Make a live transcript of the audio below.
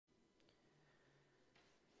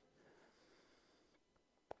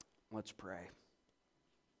Let's pray.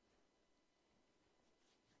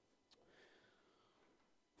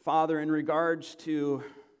 Father, in regards to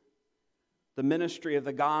the ministry of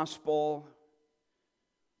the gospel,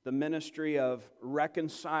 the ministry of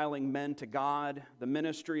reconciling men to God, the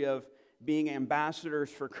ministry of being ambassadors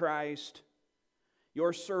for Christ,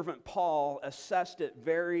 your servant Paul assessed it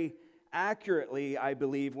very accurately, I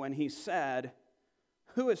believe, when he said,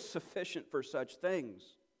 "Who is sufficient for such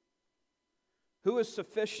things? Who is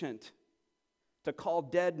sufficient to call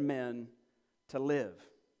dead men to live?"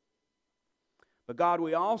 But God,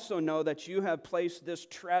 we also know that you have placed this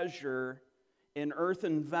treasure in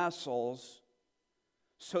earthen vessels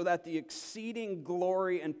so that the exceeding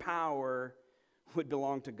glory and power would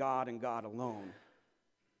belong to God and God alone.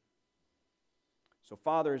 So,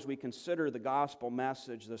 Father, as we consider the gospel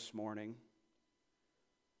message this morning,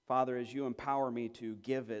 Father, as you empower me to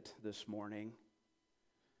give it this morning,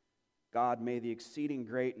 God, may the exceeding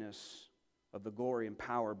greatness of the glory and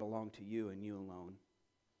power belong to you and you alone.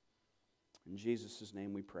 In Jesus'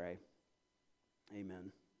 name we pray.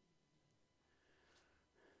 Amen.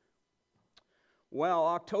 Well,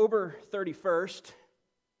 October 31st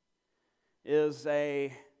is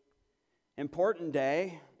an important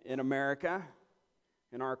day in America,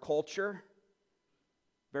 in our culture.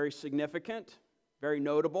 Very significant, very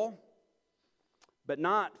notable, but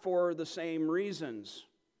not for the same reasons.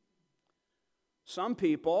 Some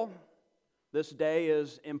people, this day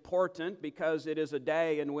is important because it is a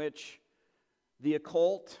day in which the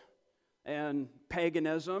occult and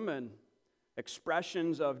paganism and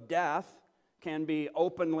expressions of death can be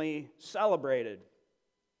openly celebrated.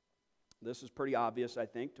 This is pretty obvious, I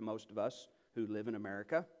think, to most of us who live in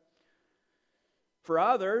America. For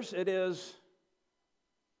others, it is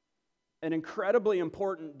an incredibly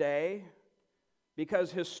important day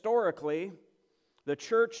because historically, the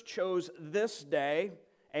church chose this day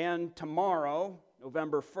and tomorrow,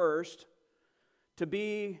 November 1st, to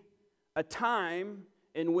be a time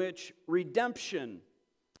in which redemption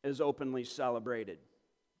is openly celebrated.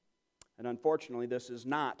 And unfortunately, this is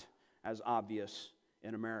not as obvious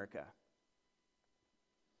in America.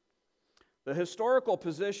 The historical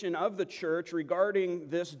position of the church regarding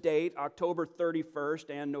this date, October 31st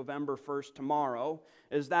and November 1st tomorrow,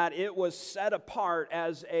 is that it was set apart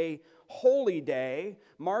as a holy day,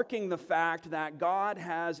 marking the fact that God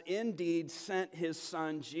has indeed sent His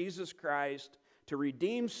Son, Jesus Christ, to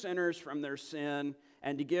redeem sinners from their sin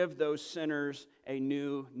and to give those sinners a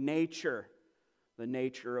new nature, the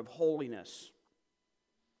nature of holiness.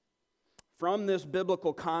 From this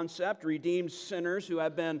biblical concept, redeemed sinners who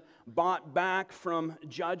have been bought back from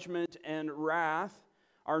judgment and wrath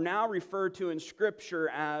are now referred to in Scripture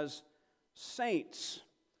as saints,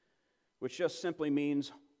 which just simply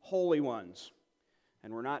means holy ones.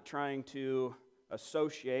 And we're not trying to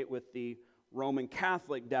associate with the Roman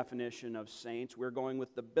Catholic definition of saints. We're going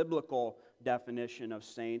with the biblical definition of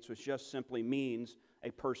saints, which just simply means a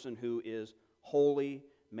person who is holy,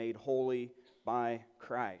 made holy by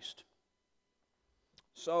Christ.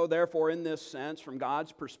 So, therefore, in this sense, from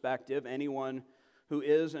God's perspective, anyone who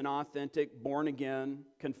is an authentic, born-again,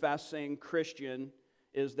 confessing Christian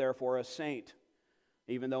is therefore a saint,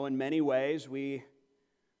 even though in many ways we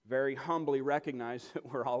very humbly recognize that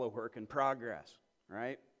we're all a work in progress,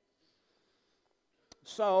 right?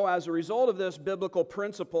 So, as a result of this biblical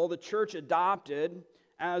principle, the church adopted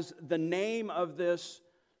as the name of this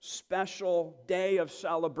special day of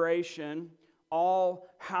celebration, All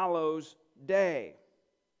Hallows Day.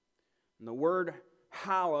 And the word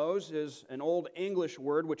hallows is an old English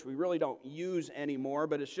word which we really don't use anymore,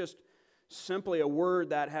 but it's just simply a word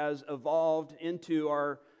that has evolved into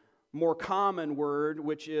our more common word,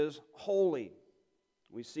 which is holy.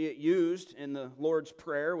 We see it used in the Lord's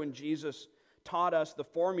Prayer when Jesus taught us the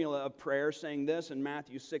formula of prayer, saying this in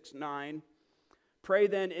Matthew 6:9, "Pray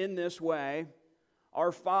then in this way,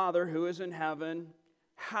 Our Father who is in heaven,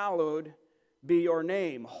 hallowed be your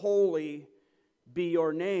name. Holy be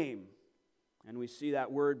your name." And we see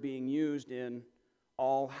that word being used in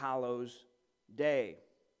All Hallows Day.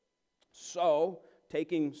 So,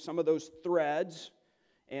 taking some of those threads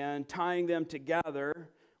and tying them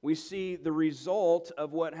together, we see the result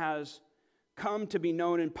of what has come to be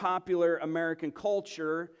known in popular American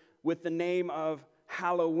culture with the name of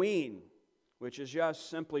Halloween, which is just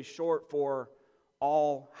simply short for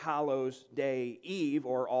All Hallows Day Eve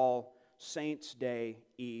or All Saints Day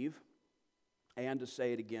Eve. And to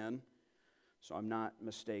say it again, so I'm not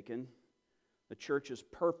mistaken, the church's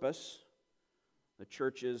purpose, the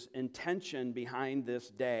church's intention behind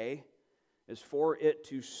this day is for it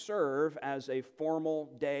to serve as a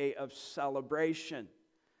formal day of celebration,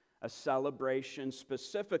 a celebration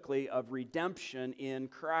specifically of redemption in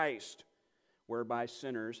Christ, whereby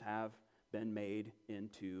sinners have been made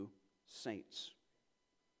into saints.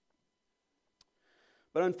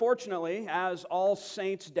 But unfortunately, as All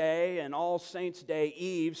Saints' Day and All Saints' Day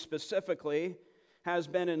Eve specifically has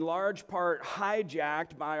been in large part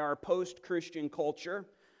hijacked by our post-Christian culture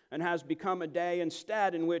and has become a day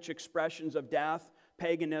instead in which expressions of death,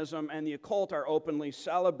 paganism, and the occult are openly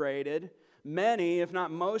celebrated, many, if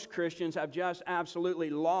not most Christians, have just absolutely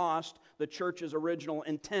lost the church's original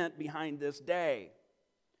intent behind this day.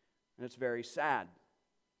 And it's very sad.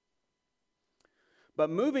 But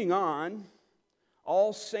moving on,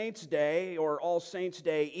 All Saints' Day or All Saints'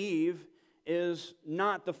 Day Eve is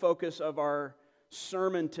not the focus of our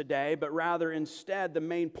sermon today, but rather instead the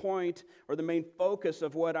main point or the main focus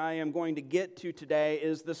of what I am going to get to today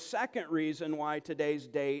is the second reason why today's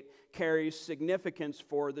date carries significance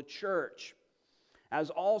for the church. As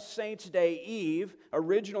All Saints' Day Eve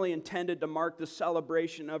originally intended to mark the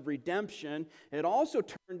celebration of redemption, it also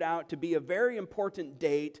turned out to be a very important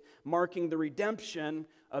date marking the redemption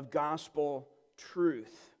of gospel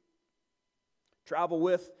truth.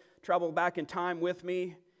 Travel back in time with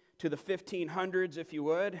me to the 1500s, if you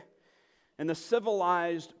would. In the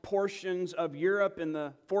civilized portions of Europe in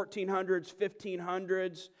the 1400s,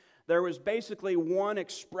 1500s, there was basically one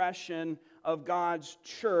expression of God's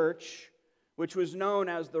church, which was known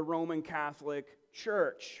as the Roman Catholic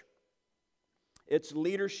Church. Its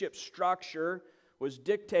leadership structure was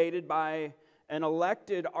dictated by an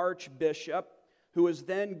elected archbishop who was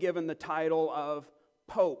then given the title of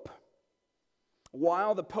Pope.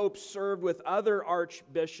 While the Pope served with other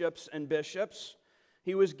archbishops and bishops,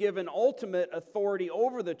 he was given ultimate authority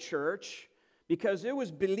over the church because it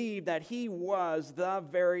was believed that he was the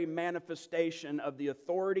very manifestation of the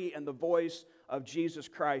authority and the voice of Jesus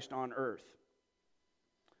Christ on earth.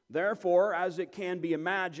 Therefore, as it can be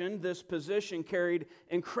imagined, this position carried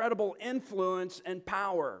incredible influence and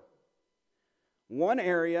power. One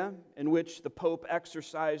area in which the Pope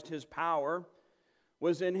exercised his power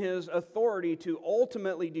was in his authority to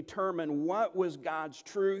ultimately determine what was God's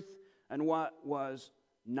truth and what was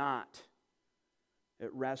not.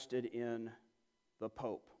 It rested in the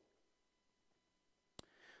Pope.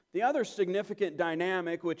 The other significant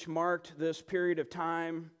dynamic which marked this period of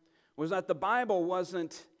time was that the Bible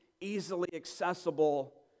wasn't easily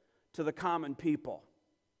accessible to the common people.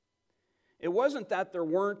 It wasn't that there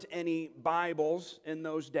weren't any Bibles in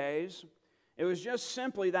those days. It was just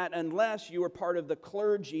simply that unless you were part of the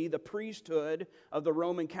clergy, the priesthood of the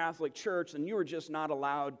Roman Catholic Church, then you were just not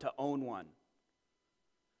allowed to own one.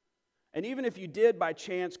 And even if you did by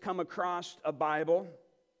chance come across a Bible,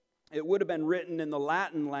 it would have been written in the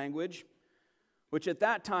Latin language, which at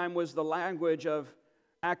that time was the language of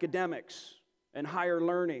academics and higher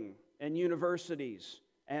learning and universities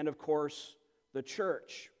and, of course, the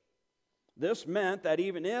church. This meant that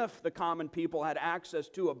even if the common people had access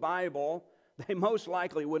to a Bible, they most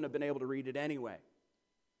likely wouldn't have been able to read it anyway.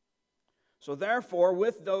 So therefore,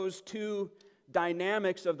 with those two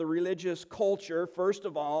dynamics of the religious culture, first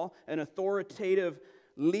of all, an authoritative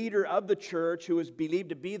leader of the church who was believed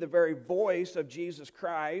to be the very voice of Jesus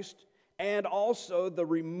Christ, and also the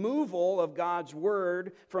removal of God's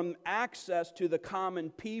word from access to the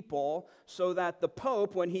common people so that the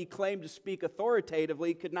Pope, when he claimed to speak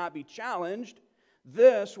authoritatively, could not be challenged,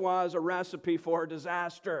 this was a recipe for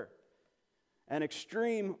disaster. And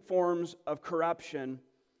extreme forms of corruption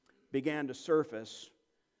began to surface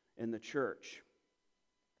in the church.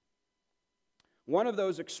 One of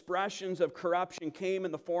those expressions of corruption came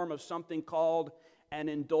in the form of something called an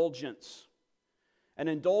indulgence. An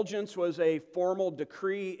indulgence was a formal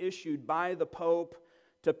decree issued by the Pope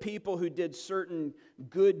to people who did certain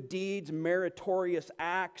good deeds, meritorious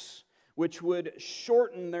acts, which would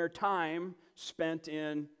shorten their time spent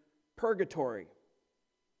in purgatory.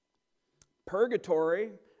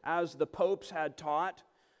 Purgatory, as the popes had taught,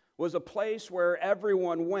 was a place where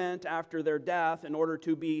everyone went after their death in order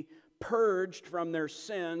to be purged from their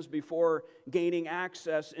sins before gaining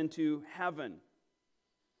access into heaven.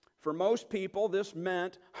 For most people, this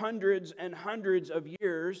meant hundreds and hundreds of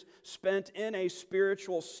years spent in a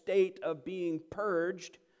spiritual state of being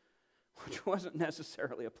purged, which wasn't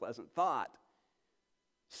necessarily a pleasant thought.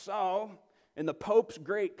 So, in the Pope's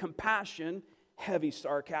great compassion, heavy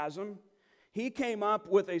sarcasm, he came up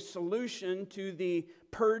with a solution to the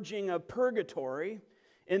purging of purgatory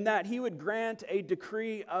in that he would grant a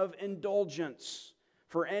decree of indulgence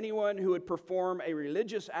for anyone who would perform a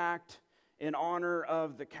religious act in honor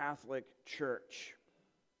of the Catholic Church.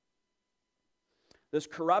 This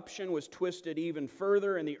corruption was twisted even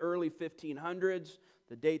further in the early 1500s,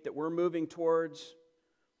 the date that we're moving towards,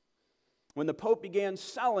 when the Pope began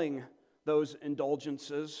selling those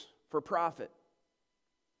indulgences for profit.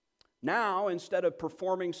 Now, instead of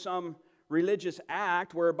performing some religious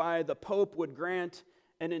act whereby the Pope would grant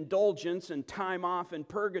an indulgence and time off in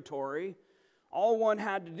purgatory, all one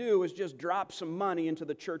had to do was just drop some money into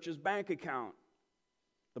the church's bank account.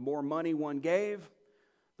 The more money one gave,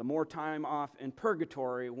 the more time off in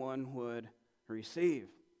purgatory one would receive.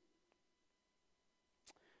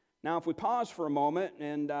 Now, if we pause for a moment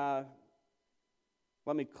and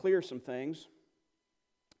let me clear some things,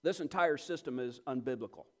 this entire system is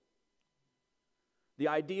unbiblical. The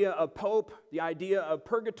idea of Pope, the idea of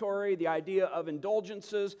purgatory, the idea of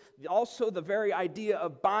indulgences, also the very idea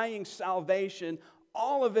of buying salvation,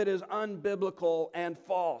 all of it is unbiblical and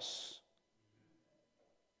false.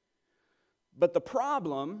 But the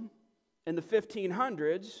problem in the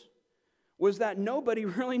 1500s was that nobody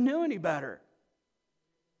really knew any better.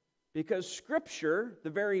 Because Scripture, the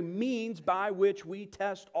very means by which we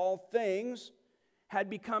test all things, had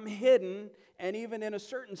become hidden and even in a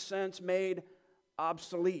certain sense made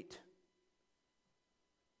obsolete.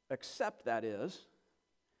 Except, that is,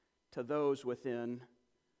 to those within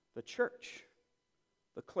the church,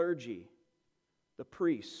 the clergy, the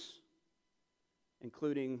priests,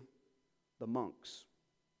 including the monks.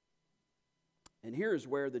 And here's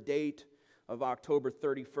where the date of October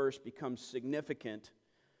 31st becomes significant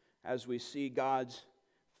as we see God's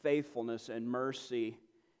faithfulness and mercy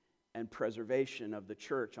and preservation of the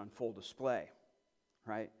church on full display,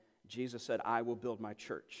 right? Jesus said, "I will build my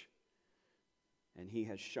church." And He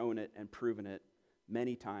has shown it and proven it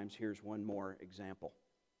many times. Here's one more example.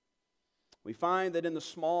 We find that in the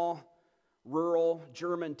small, rural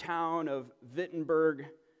German town of Wittenberg,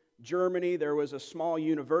 Germany, there was a small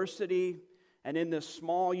university. And in this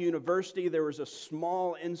small university, there was a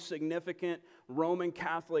small, insignificant Roman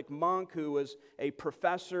Catholic monk who was a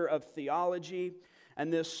professor of theology.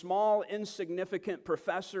 And this small, insignificant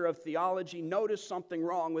professor of theology noticed something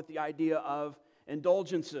wrong with the idea of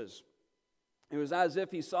indulgences. It was as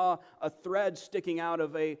if he saw a thread sticking out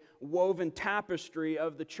of a woven tapestry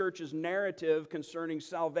of the church's narrative concerning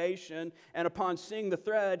salvation. And upon seeing the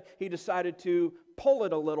thread, he decided to pull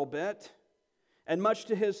it a little bit. And much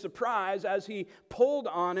to his surprise, as he pulled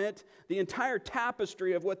on it, the entire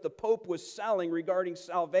tapestry of what the Pope was selling regarding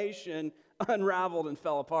salvation unraveled and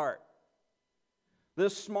fell apart.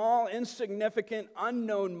 This small, insignificant,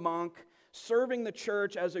 unknown monk serving the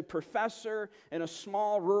church as a professor in a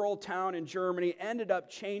small rural town in Germany ended up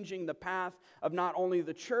changing the path of not only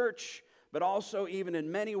the church, but also even in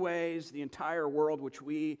many ways the entire world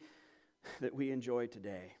that we enjoy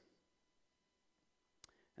today.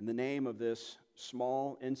 And the name of this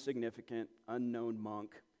small, insignificant, unknown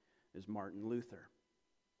monk is Martin Luther.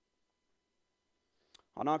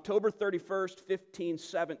 On October 31st,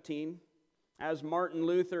 1517, as Martin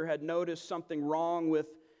Luther had noticed something wrong with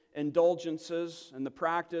indulgences and the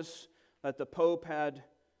practice that the Pope had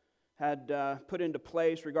put into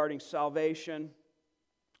place regarding salvation,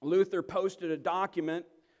 Luther posted a document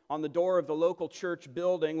on the door of the local church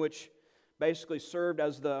building, which basically served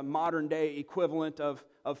as the modern-day equivalent of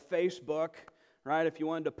Facebook, right? If you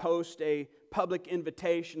wanted to post a public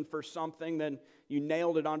invitation for something, then you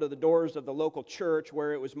nailed it onto the doors of the local church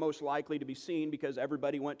where it was most likely to be seen because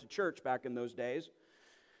everybody went to church back in those days.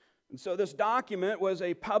 And so this document was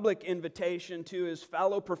a public invitation to his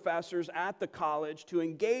fellow professors at the college to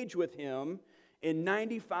engage with him in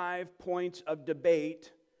 95 points of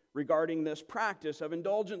debate regarding this practice of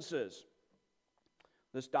indulgences.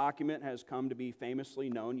 This document has come to be famously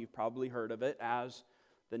known, you've probably heard of it, as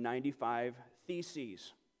the 95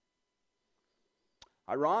 Theses.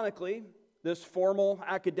 Ironically, this formal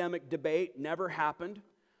academic debate never happened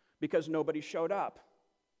because nobody showed up.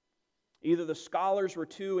 Either the scholars were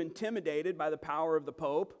too intimidated by the power of the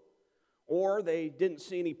Pope, or they didn't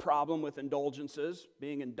see any problem with indulgences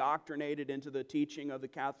being indoctrinated into the teaching of the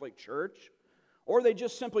Catholic Church, or they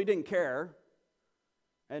just simply didn't care.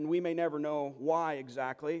 And we may never know why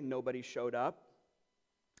exactly nobody showed up.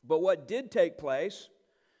 But what did take place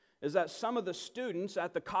is that some of the students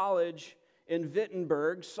at the college in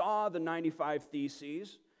Wittenberg saw the 95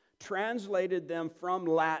 Theses, translated them from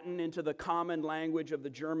Latin into the common language of the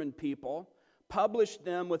German people, published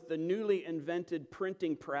them with the newly invented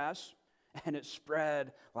printing press, and it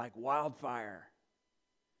spread like wildfire.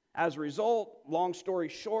 As a result, long story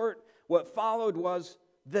short, what followed was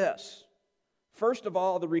this. First of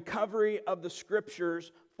all, the recovery of the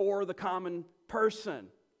Scriptures for the common person.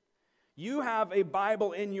 You have a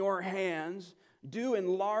Bible in your hands due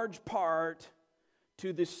in large part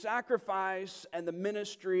to the sacrifice and the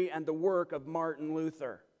ministry and the work of Martin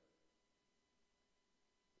Luther.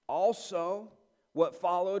 Also, what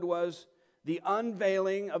followed was the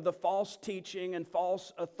unveiling of the false teaching and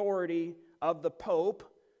false authority of the Pope,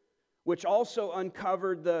 which also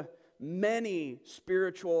uncovered the many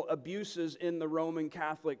spiritual abuses in the Roman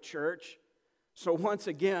Catholic Church. So once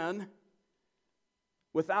again,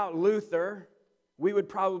 without Luther, we would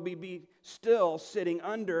probably be still sitting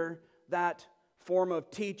under that form of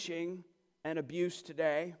teaching and abuse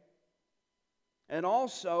today. And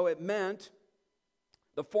also it meant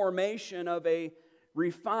the formation of a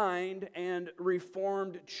refined and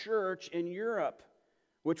reformed church in Europe,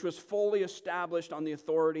 which was fully established on the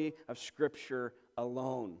authority of Scripture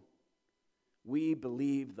alone. We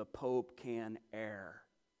believe the Pope can err.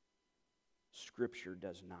 Scripture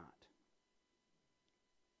does not.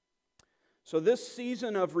 So this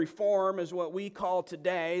season of reform is what we call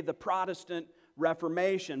today the Protestant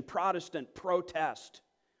Reformation, Protestant protest.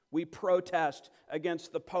 We protest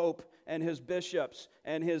against the Pope and his bishops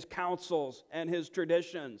and his councils and his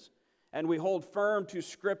traditions. And we hold firm to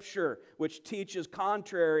Scripture, which teaches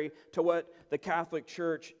contrary to what the Catholic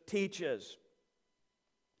Church teaches.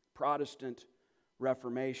 Protestant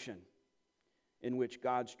Reformation, in which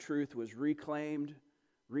God's truth was reclaimed,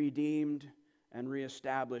 redeemed, and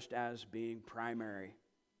reestablished as being primary.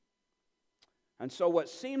 And so what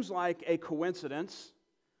seems like a coincidence,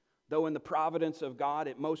 though in the providence of God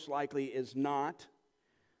it most likely is not,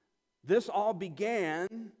 this all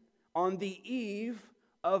began on the eve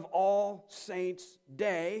of All Saints'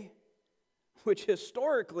 Day, which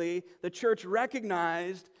historically the church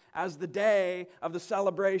recognized as the day of the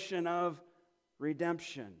celebration of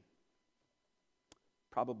redemption.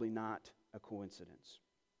 Probably not a coincidence.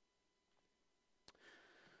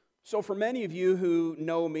 So for many of you who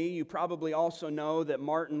know me, you probably also know that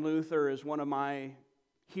Martin Luther is one of my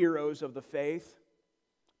heroes of the faith.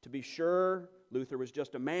 To be sure, Luther was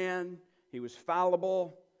just a man. He was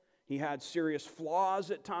fallible. He had serious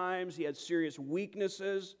flaws at times. He had serious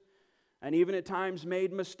weaknesses, and even at times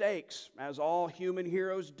made mistakes, as all human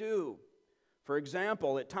heroes do. For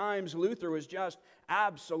example, at times Luther was just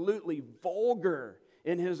absolutely vulgar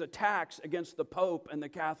in his attacks against the Pope and the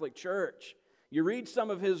Catholic Church. You read some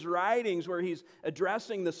of his writings where he's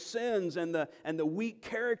addressing the sins and the weak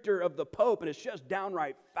character of the Pope, and it's just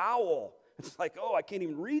downright foul. It's like, oh, I can't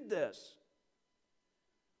even read this.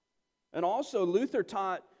 And also Luther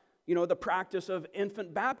taught, the practice of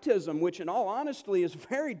infant baptism, which in all honesty is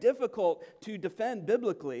very difficult to defend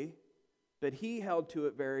biblically, but he held to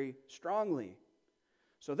it very strongly.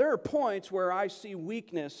 So there are points where I see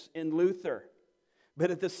weakness in Luther. But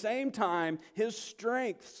at the same time, his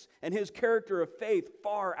strengths and his character of faith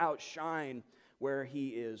far outshine where he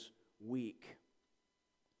is weak.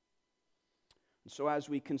 And so as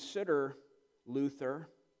we consider Luther,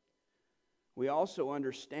 we also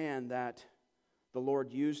understand that the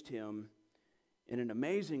Lord used him in an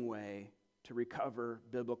amazing way to recover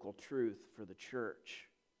biblical truth for the church.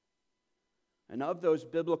 And of those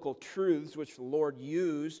biblical truths which the Lord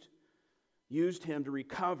used him to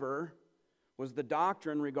recover was the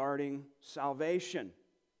doctrine regarding salvation,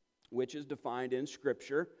 which is defined in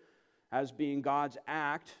Scripture as being God's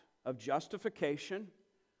act of justification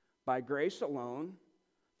by grace alone,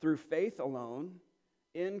 through faith alone,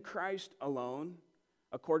 in Christ alone,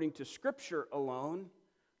 according to Scripture alone,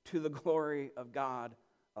 to the glory of God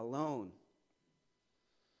alone.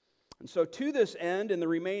 And so to this end, in the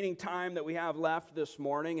remaining time that we have left this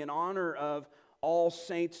morning, in honor of All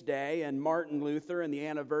Saints' Day and Martin Luther and the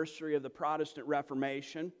anniversary of the Protestant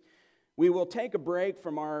Reformation, we will take a break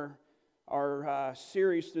from our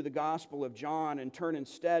series through the Gospel of John and turn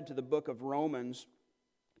instead to the book of Romans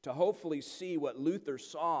to hopefully see what Luther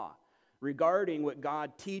saw regarding what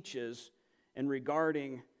God teaches and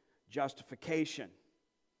regarding justification.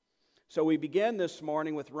 So we begin this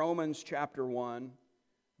morning with Romans chapter 1,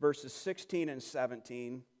 verses 16 and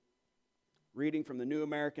 17. Reading from the New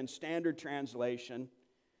American Standard Translation,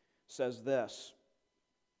 says this: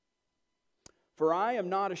 "For I am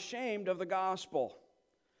not ashamed of the gospel,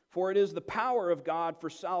 for it is the power of God for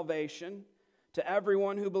salvation to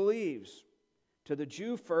everyone who believes, to the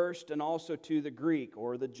Jew first and also to the Greek,"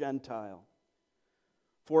 or the Gentile.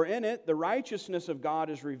 "For in it the righteousness of God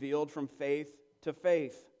is revealed from faith to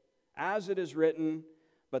faith, as it is written,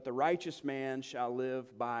 but the righteous man shall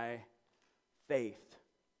live by faith."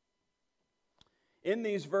 In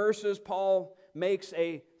these verses, Paul makes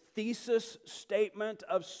a thesis statement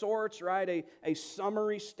of sorts, right? A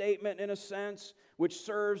summary statement in a sense, which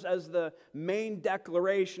serves as the main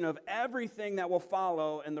declaration of everything that will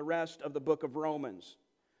follow in the rest of the book of Romans.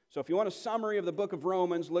 So if you want a summary of the book of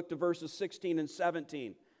Romans, look to verses 16 and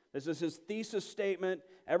 17. This is his thesis statement.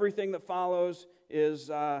 Everything that follows is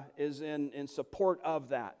in support of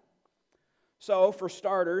that. So, for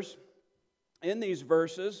starters, in these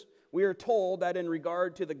verses, we are told that in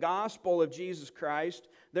regard to the gospel of Jesus Christ,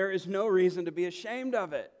 there is no reason to be ashamed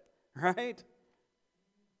of it, right?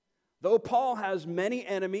 Though Paul has many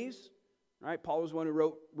enemies, right? Paul was one who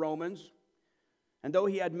wrote Romans. And though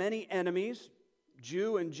he had many enemies,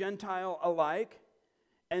 Jew and Gentile alike,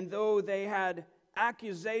 and though they had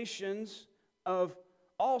accusations of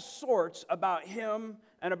all sorts about him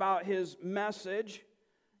and about his message,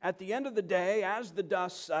 at the end of the day, as the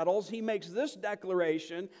dust settles, he makes this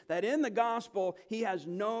declaration that in the gospel he has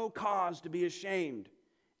no cause to be ashamed,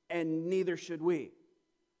 and neither should we.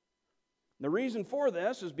 The reason for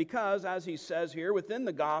this is because, as he says here, within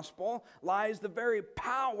the gospel lies the very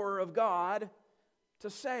power of God to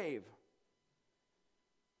save.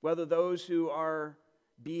 Whether those who are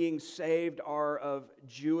being saved are of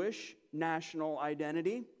Jewish national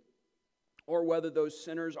identity, or whether those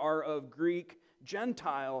sinners are of Greek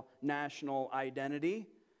Gentile national identity,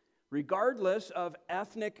 regardless of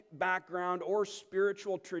ethnic background or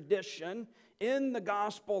spiritual tradition, in the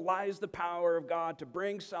gospel lies the power of God to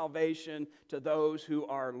bring salvation to those who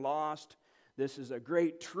are lost. This is a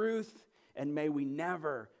great truth, and may we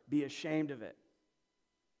never be ashamed of it.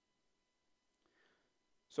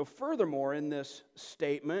 So furthermore, in this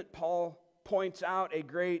statement, Paul points out a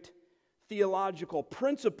great theological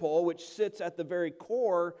principle which sits at the very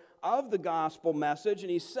core of the gospel message, and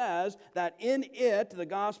he says that in it, the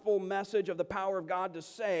gospel message of the power of God to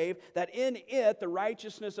save, that in it the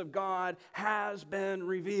righteousness of God has been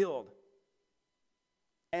revealed.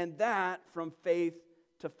 And that from faith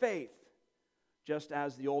to faith, just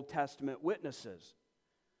as the Old Testament witnesses.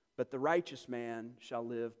 But the righteous man shall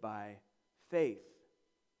live by faith.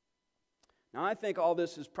 Now, I think all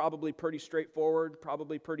this is probably pretty straightforward,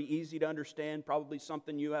 probably pretty easy to understand, probably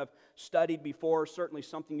something you have studied before, certainly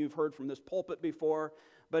something you've heard from this pulpit before.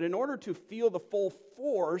 But in order to feel the full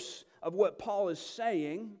force of what Paul is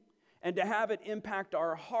saying and to have it impact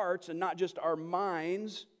our hearts and not just our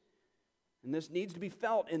minds, and this needs to be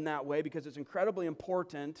felt in that way because it's incredibly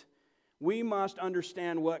important, we must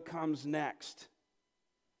understand what comes next.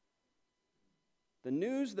 The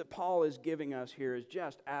news that Paul is giving us here is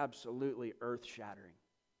just absolutely earth-shattering.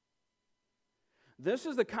 This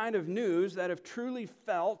is the kind of news that, if truly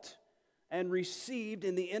felt and received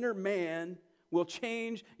in the inner man, will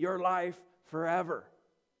change your life forever.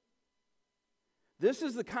 This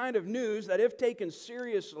is the kind of news that, if taken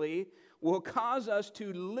seriously, will cause us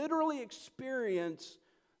to literally experience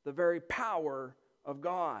the very power of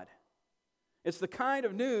God. It's the kind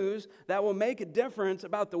of news that will make a difference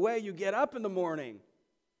about the way you get up in the morning.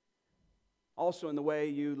 Also in the way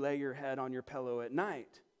you lay your head on your pillow at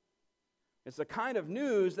night. It's the kind of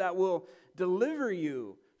news that will deliver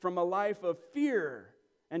you from a life of fear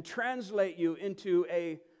and translate you into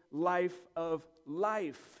a life of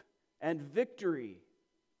life and victory.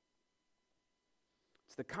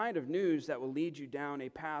 It's the kind of news that will lead you down a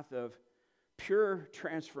path of pure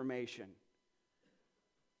transformation,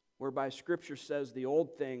 whereby Scripture says the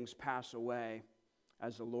old things pass away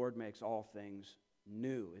as the Lord makes all things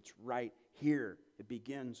new. It's right here. It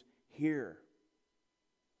begins here.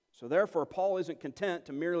 So therefore, Paul isn't content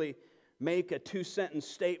to merely make a two-sentence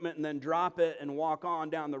statement and then drop it and walk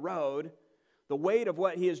on down the road. The weight of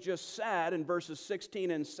what he has just said in verses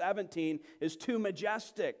 16 and 17 is too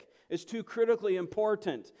majestic. It's too critically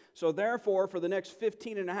important. So therefore, for the next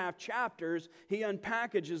 15 and a half chapters, he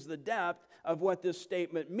unpackages the depth of what this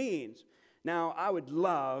statement means. Now, I would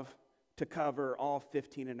love to cover all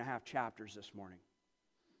 15 and a half chapters this morning.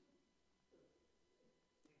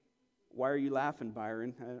 Why are you laughing,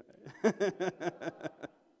 Byron?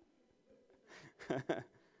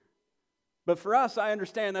 But for us, I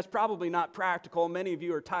understand that's probably not practical. Many of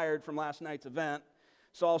you are tired from last night's event.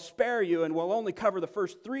 So I'll spare you, and we'll only cover the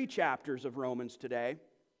first 3 chapters of Romans today.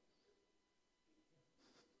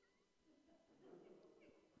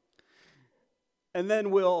 And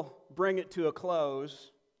then we'll bring it to a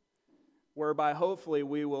close, whereby hopefully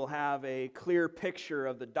we will have a clear picture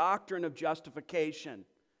of the doctrine of justification,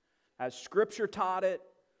 as Scripture taught it,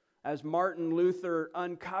 as Martin Luther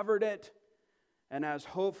uncovered it, and as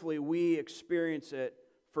hopefully we experience it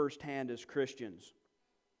firsthand as Christians.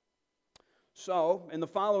 So, in the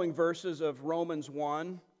following verses of Romans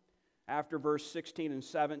 1, after verse 16 and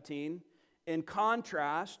 17, in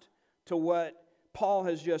contrast to what Paul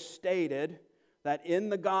has just stated, that in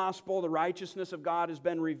the gospel the righteousness of God has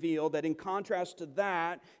been revealed, that in contrast to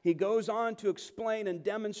that, he goes on to explain and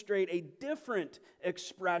demonstrate a different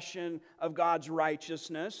expression of God's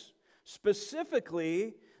righteousness,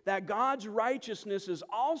 specifically that God's righteousness is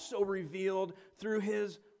also revealed through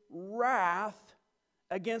his wrath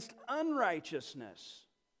against unrighteousness.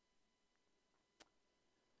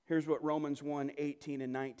 Here's what Romans 1:18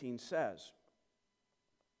 and 19 says.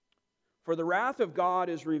 For the wrath of God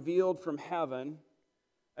is revealed from heaven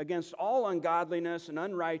against all ungodliness and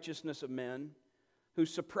unrighteousness of men who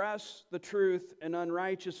suppress the truth in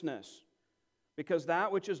unrighteousness, because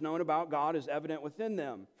that which is known about God is evident within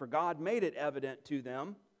them, for God made it evident to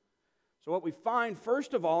them. So what we find,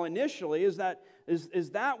 first of all, initially, is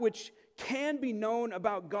that which can be known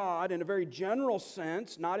about God in a very general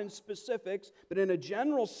sense, not in specifics, but in a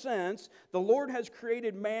general sense, the Lord has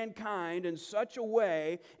created mankind in such a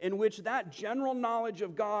way in which that general knowledge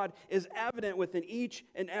of God is evident within each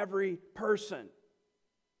and every person.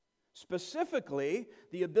 Specifically,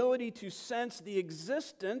 the ability to sense the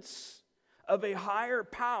existence of a higher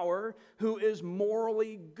power who is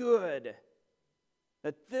morally good.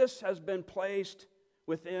 That this has been placed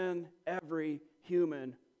within every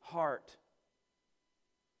human heart.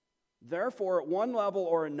 Therefore, at one level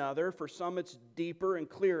or another, for some it's deeper and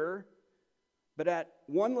clearer, but at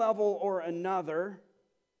one level or another,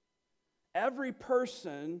 every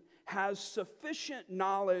person has sufficient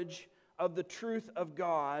knowledge of the truth of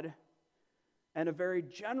God and a very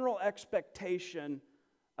general expectation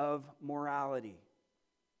of morality.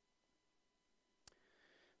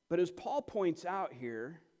 But as Paul points out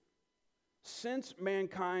here, since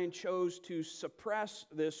mankind chose to suppress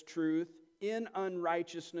this truth in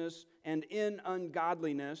unrighteousness and in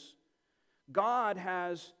ungodliness, God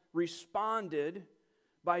has responded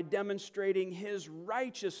by demonstrating his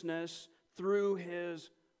righteousness through his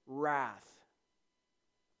wrath.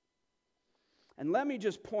 And let me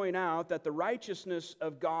just point out that the righteousness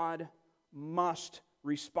of God must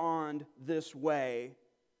respond this way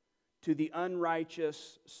to the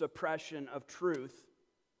unrighteous suppression of truth.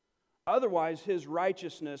 Otherwise, his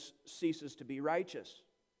righteousness ceases to be righteous.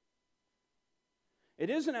 It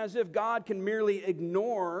isn't as if God can merely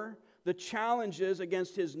ignore the challenges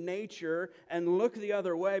against his nature and look the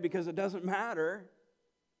other way because it doesn't matter.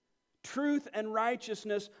 Truth and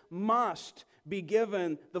righteousness must be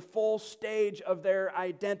given the full stage of their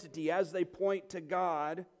identity as they point to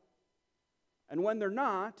God. And when they're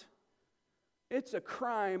not, it's a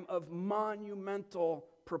crime of monumental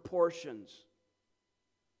proportions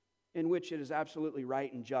in which it is absolutely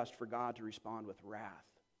right and just for God to respond with wrath.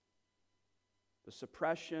 The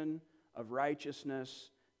suppression of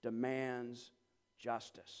righteousness demands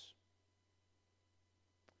justice.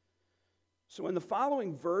 So in the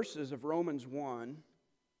following verses of Romans 1,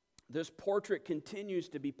 this portrait continues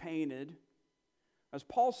to be painted as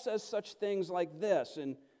Paul says such things like this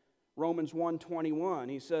in Romans 1:21.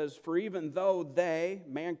 He says, for even though they,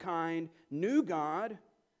 mankind, knew God,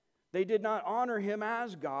 they did not honor him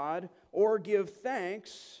as God or give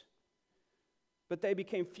thanks, but they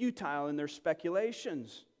became futile in their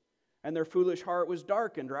speculations, and their foolish heart was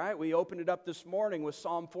darkened, right? We opened it up this morning with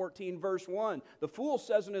Psalm 14, verse 1. The fool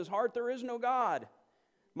says in his heart, there is no God.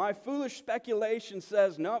 My foolish speculation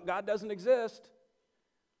says, no, God doesn't exist,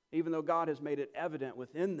 even though God has made it evident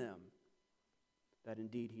within them that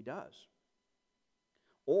indeed he does.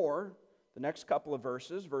 Or, the next couple of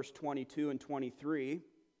verses, verse 22 and 23,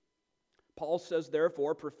 Paul says,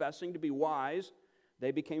 therefore, professing to be wise,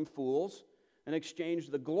 they became fools and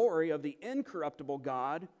exchanged the glory of the incorruptible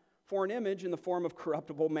God for an image in the form of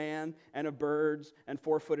corruptible man and of birds and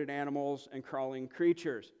four-footed animals and crawling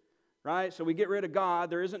creatures. Right? So we get rid of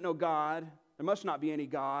God. There isn't no God. There must not be any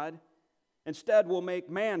God. Instead, we'll make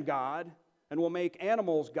man God, and we'll make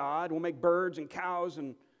animals God. We'll make birds and cows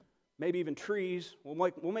and maybe even trees.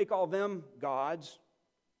 We'll make all them gods.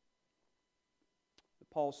 But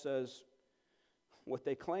Paul says what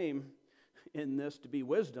they claim in this to be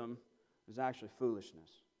wisdom is actually foolishness.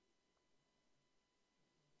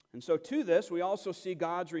 And so to this, we also see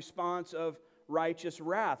God's response of righteous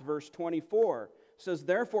wrath. Verse 24 says,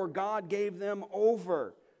 therefore God gave them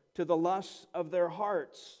over to the lusts of their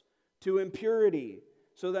hearts, to impurity,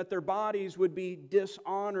 so that their bodies would be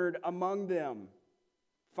dishonored among them.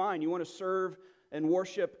 Fine, you want to serve and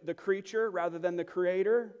worship the creature rather than the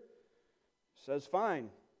Creator? Says fine,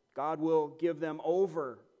 God will give them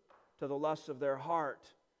over to the lusts of their heart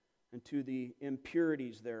and to the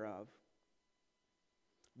impurities thereof.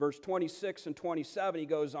 Verse 26 and 27, he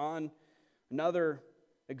goes on, another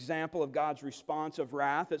example of God's response of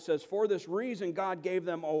wrath. It says, "For this reason God gave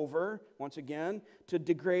them over," once again, "to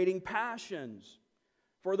degrading passions.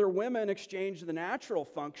 For their women exchanged the natural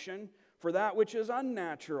function for that which is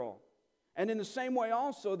unnatural. And in the same way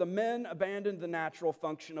also the men abandoned the natural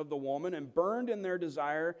function of the woman and burned in their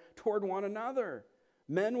desire toward one another,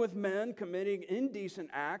 men with men committing indecent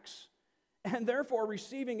acts, and therefore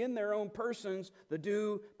receiving in their own persons the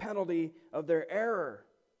due penalty of their error."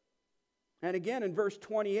 And again in verse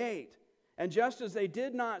 28, "And just as they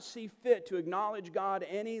did not see fit to acknowledge God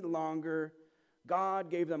any longer, God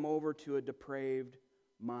gave them over to a depraved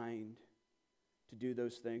mind to do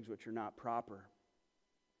those things which are not proper."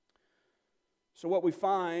 So what we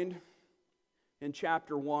find in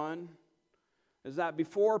chapter 1 is that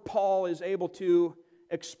before Paul is able to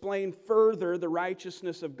explain further the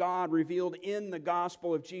righteousness of God revealed in the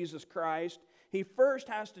gospel of Jesus Christ, he first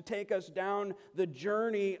has to take us down the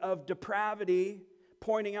journey of depravity,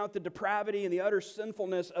 pointing out the depravity and the utter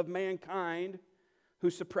sinfulness of mankind who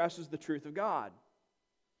suppresses the truth of God.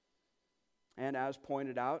 And as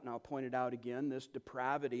pointed out, and I'll point it out again, this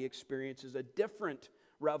depravity experiences a different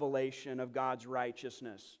revelation of God's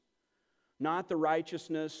righteousness. Not the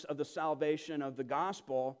righteousness of the salvation of the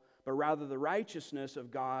gospel, but rather the righteousness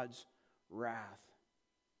of God's wrath.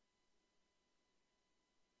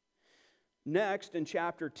 Next, in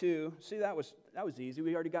chapter 2, see, that was easy.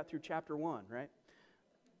 We already got through chapter 1, right?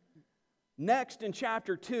 Next, in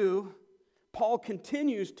chapter 2, Paul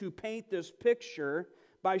continues to paint this picture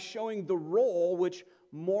by showing the role which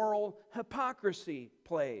moral hypocrisy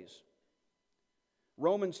plays.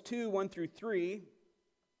 Romans 2, 1 through 3,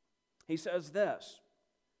 he says this,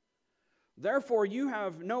 "Therefore you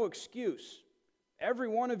have no excuse, every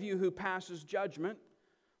one of you who passes judgment,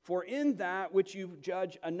 for in that which you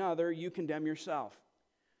judge another, you condemn yourself.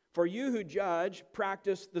 For you who judge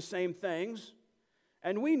practice the same things,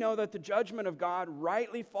 and we know that the judgment of God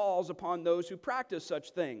rightly falls upon those who practice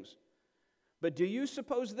such things. But do you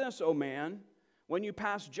suppose this, O man, when you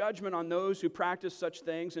pass judgment on those who practice such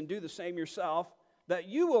things and do the same yourself, that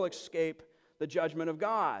you will escape the judgment of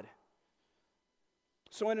God?"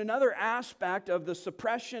 So in another aspect of the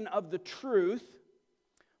suppression of the truth,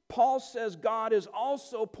 Paul says God is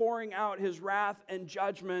also pouring out his wrath and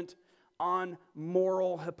judgment on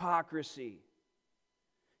moral hypocrisy.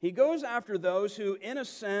 He goes after those who, in a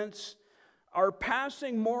sense, are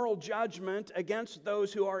passing moral judgment against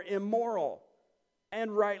those who are immoral,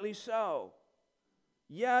 and rightly so.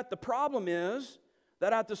 Yet the problem is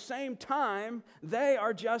that at the same time, they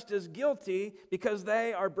are just as guilty because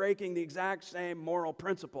they are breaking the exact same moral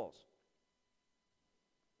principles.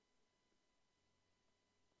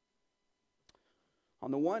 On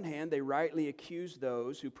the one hand, they rightly accuse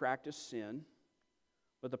those who practice sin,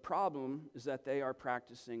 but the problem is that they are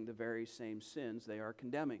practicing the very same sins they are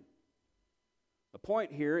condemning. The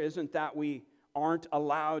point here isn't that we aren't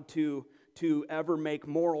allowed to ever make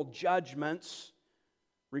moral judgments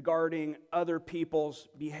regarding other people's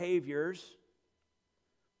behaviors,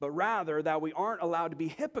 but rather that we aren't allowed to be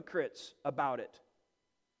hypocrites about it.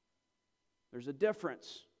 There's a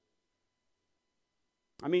difference.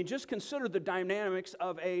 I mean, just consider the dynamics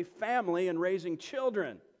of a family and raising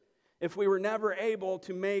children if we were never able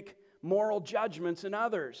to make moral judgments in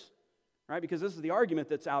others, right? Because this is the argument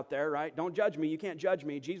that's out there, right? Don't judge me, you can't judge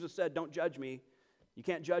me. Jesus said, don't judge me. You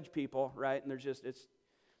can't judge people, right? And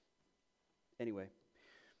anyway.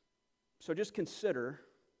 So just consider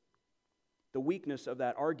the weakness of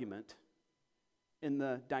that argument in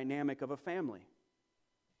the dynamic of a family,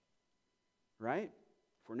 right?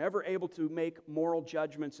 If we're never able to make moral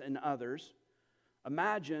judgments in others,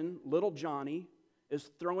 imagine little Johnny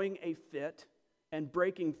is throwing a fit and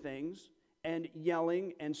breaking things and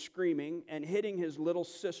yelling and screaming and hitting his little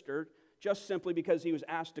sister just simply because he was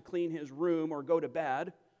asked to clean his room or go to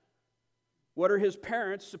bed. What are his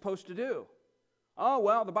parents supposed to do? Oh,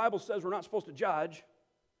 well, the Bible says we're not supposed to judge,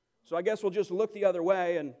 so I guess we'll just look the other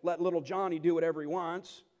way and let little Johnny do whatever he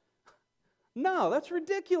wants. No, that's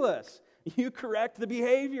ridiculous. You correct the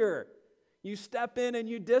behavior. You step in and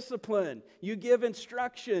you discipline. You give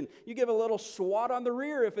instruction. You give a little swat on the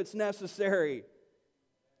rear if it's necessary.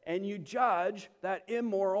 And you judge that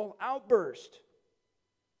immoral outburst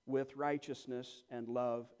with righteousness and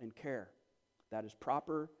love and care. That is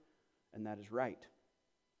proper and that is right.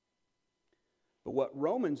 But what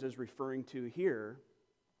Romans is referring to here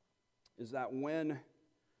is that when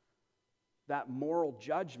that moral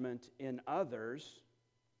judgment in others,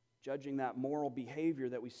 judging that moral behavior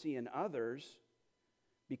that we see in others,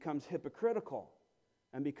 becomes hypocritical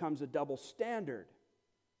and becomes a double standard,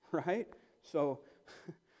 right? So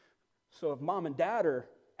if mom and dad are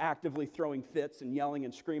actively throwing fits and yelling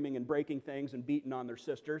and screaming and breaking things and beating on their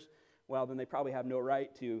sisters, well, then they probably have no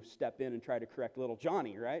right to step in and try to correct little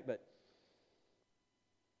Johnny, right?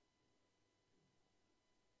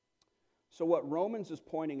 So what Romans is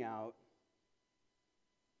pointing out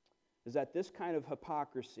is that this kind of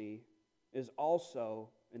hypocrisy is also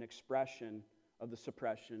an expression of the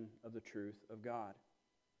suppression of the truth of God.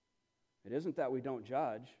 It isn't that we don't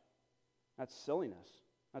judge. That's silliness.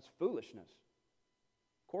 That's foolishness.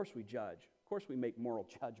 Of course we judge. Of course we make moral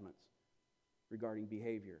judgments regarding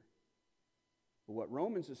behavior. But what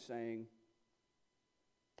Romans is saying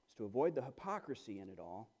is to avoid the hypocrisy in it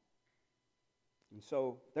all. And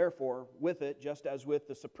so, therefore, with it, just as with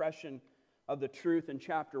the suppression of the truth in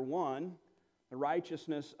chapter 1, the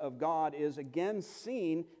righteousness of God is again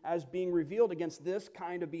seen as being revealed against this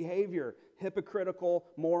kind of behavior, hypocritical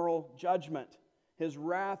moral judgment. His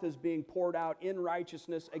wrath is being poured out in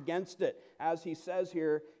righteousness against it, as he says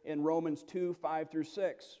here in Romans 2, 5 through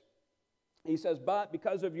 6. He says, "But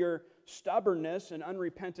because of your stubbornness and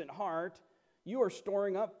unrepentant heart, you are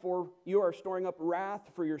storing up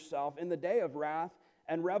wrath for yourself in the day of wrath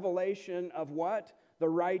and revelation of what? The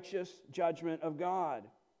righteous judgment of God,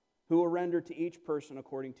 who will render to each person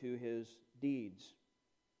according to his deeds."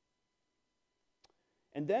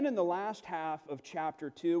 And then in the last half of chapter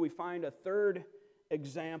 2, we find a third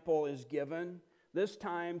example is given, this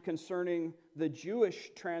time concerning the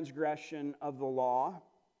Jewish transgression of the law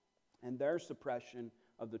and their suppression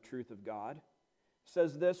of the truth of God. It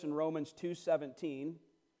says this in Romans 2:17,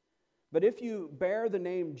 "But if you bear the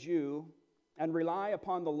name Jew and rely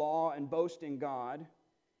upon the law and boast in God,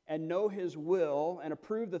 and know His will and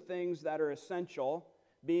approve the things that are essential,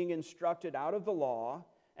 being instructed out of the law,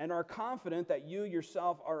 and are confident that you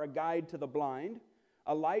yourself are a guide to the blind,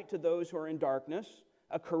 a light to those who are in darkness,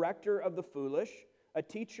 a corrector of the foolish, a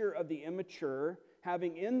teacher of the immature,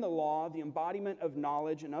 having in the law the embodiment of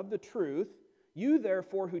knowledge and of the truth, you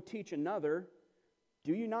therefore who teach another,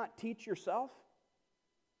 do you not teach yourself?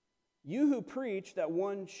 You who preach that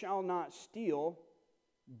one shall not steal,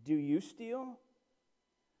 do you steal?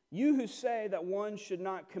 You who say that one should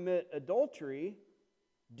not commit adultery,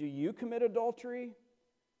 do you commit adultery?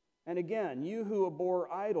 And again, you who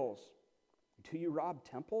abhor idols, do you rob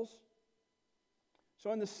temples?"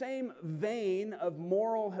 So in the same vein of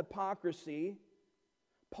moral hypocrisy,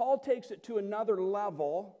 Paul takes it to another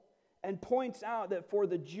level and points out that for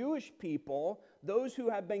the Jewish people, those who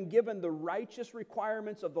have been given the righteous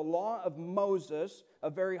requirements of the law of Moses, a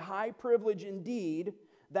very high privilege indeed,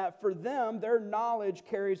 that for them, their knowledge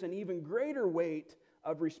carries an even greater weight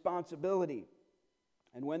of responsibility.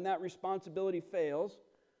 And when that responsibility fails,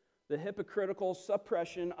 the hypocritical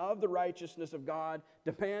suppression of the righteousness of God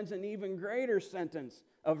demands an even greater sentence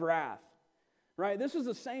of wrath. Right? This is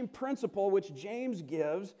the same principle which James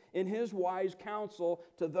gives in his wise counsel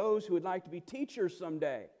to those who would like to be teachers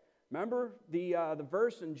someday. Remember the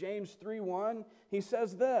verse in James 3:1? He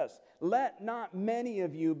says this, "Let not many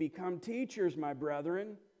of you become teachers, my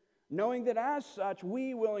brethren, knowing that as such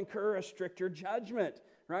we will incur a stricter judgment."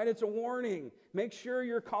 Right? It's a warning. Make sure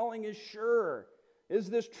your calling is sure. Is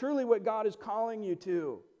this truly what God is calling you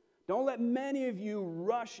to? Don't let many of you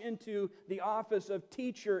rush into the office of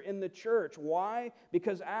teacher in the church. Why?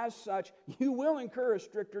 Because as such, you will incur a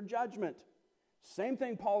stricter judgment. Same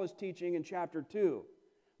thing Paul is teaching in chapter 2.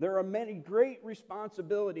 There are many great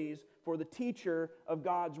responsibilities for the teacher of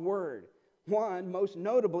God's Word. One, most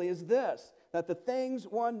notably, is this, that the things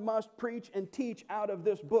one must preach and teach out of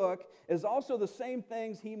this book is also the same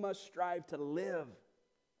things he must strive to live.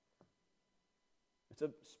 It's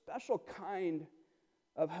a special kind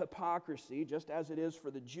of hypocrisy, just as it is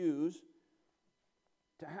for the Jews,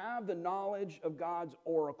 to have the knowledge of God's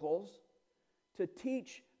oracles, to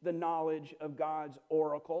teach the knowledge of God's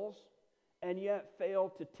oracles, and yet fail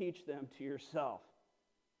to teach them to yourself.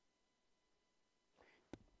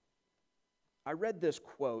 I read this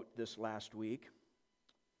quote this last week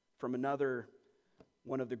from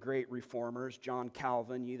one of the great reformers, John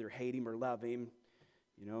Calvin. You either hate him or love him.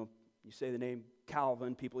 You know, you say the name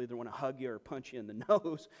Calvin, people either want to hug you or punch you in the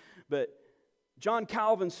nose. But John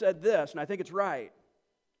Calvin said this, and I think it's right.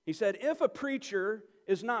 He said, "If a preacher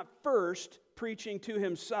is not first preaching to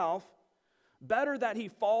himself, better that he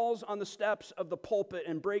falls on the steps of the pulpit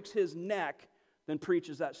and breaks his neck than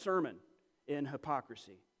preaches that sermon in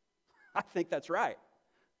hypocrisy." I think that's right.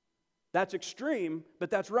 That's extreme, but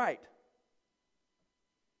that's right.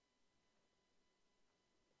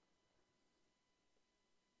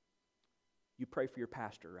 You pray for your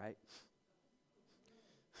pastor, right?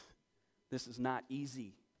 This is not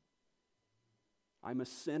easy. I'm a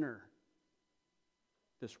sinner.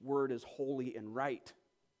 This word is holy and right.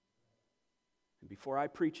 And before I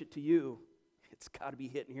preach it to you, it's got to be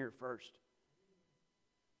hitting here first.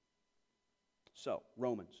 So,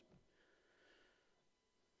 Romans.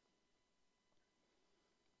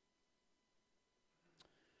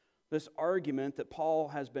 This argument that Paul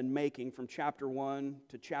has been making from chapter 1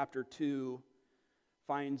 to chapter 2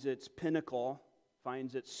 finds its pinnacle,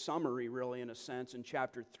 finds its summary, really, in a sense, in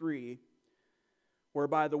chapter 3,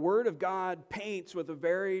 whereby the Word of God paints with a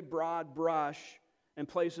very broad brush and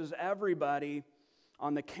places everybody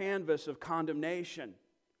on the canvas of condemnation.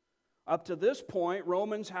 Up to this point,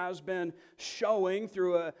 Romans has been showing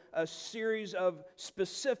through a series of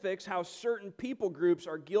specifics how certain people groups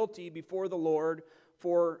are guilty before the Lord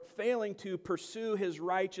for failing to pursue His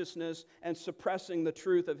righteousness and suppressing the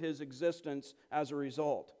truth of His existence as a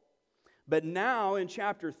result. But now in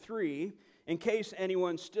chapter 3, in case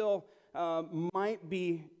anyone still might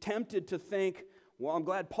be tempted to think, well, I'm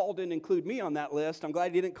glad Paul didn't include me on that list. I'm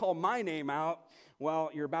glad he didn't call my name out. Well,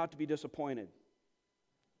 you're about to be disappointed.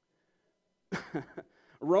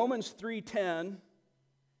 Romans 3:10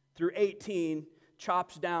 through 18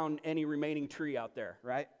 chops down any remaining tree out there,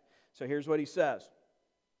 right? So here's what he says,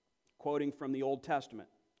 quoting from the Old Testament.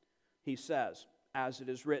 He says, as it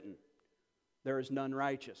is written, there is none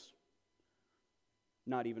righteous,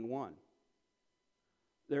 not even one.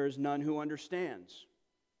 There is none who understands.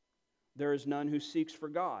 There is none who seeks for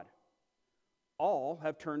God. All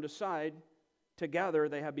have turned aside. Together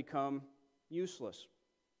they have become useless.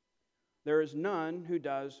 There is none who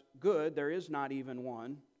does good. There is not even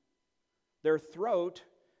one. Their throat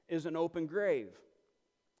is an open grave.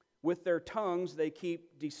 With their tongues they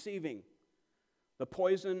keep deceiving. The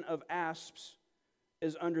poison of asps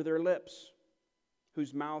is under their lips,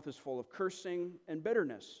 whose mouth is full of cursing and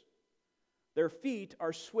bitterness. Their feet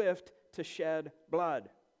are swift to shed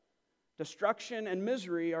blood. Destruction and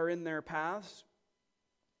misery are in their paths,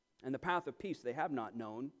 and the path of peace they have not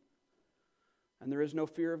known, and there is no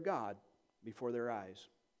fear of God before their eyes.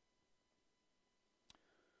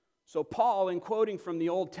 So Paul, in quoting from the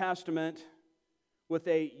Old Testament with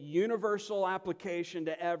a universal application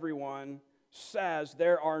to everyone, says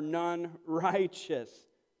there are none righteous,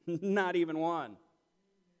 not even one.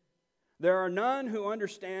 There are none who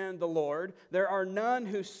understand the Lord. There are none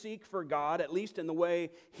who seek for God, at least in the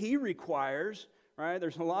way He requires. Right?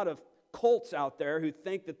 There's a lot of cults out there who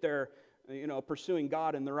think that they're, pursuing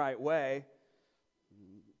God in the right way.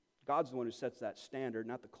 God's the one who sets that standard,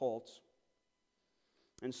 not the cults.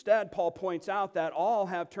 Instead, Paul points out that all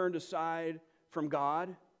have turned aside from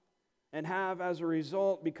God and have, as a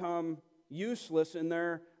result, become useless in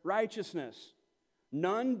their righteousness.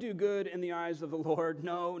 None do good in the eyes of the Lord,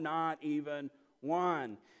 no, not even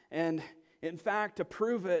one. And in fact, to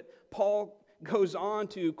prove it, Paul goes on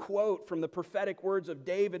to quote from the prophetic words of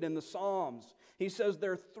David in the Psalms. He says,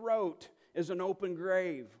 their throat is an open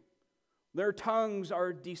grave. Their tongues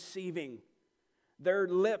are deceiving. Their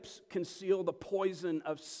lips conceal the poison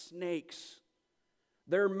of snakes.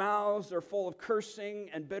 Their mouths are full of cursing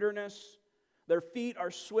and bitterness. Their feet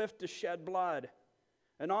are swift to shed blood.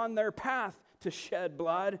 And on their path to shed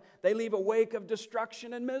blood, they leave a wake of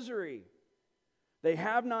destruction and misery. They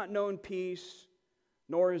have not known peace,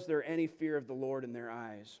 nor is there any fear of the Lord in their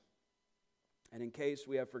eyes. And in case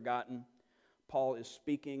we have forgotten, Paul is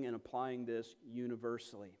speaking and applying this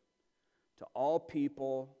universally to all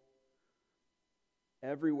people,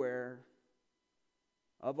 everywhere,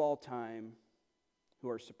 of all time, who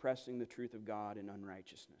are suppressing the truth of God in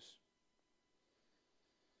unrighteousness.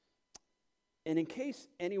 And in case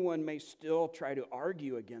anyone may still try to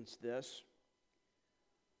argue against this,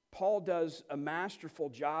 Paul does a masterful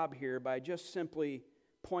job here by just simply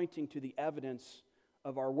pointing to the evidence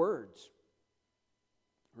of our words.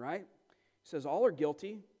 Right? He says, all are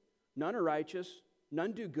guilty, none are righteous,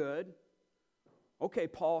 none do good. Okay,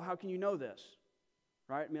 Paul, how can you know this?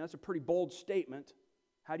 Right? I mean, that's a pretty bold statement.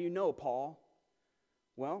 How do you know, Paul?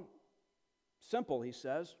 Well, simple, he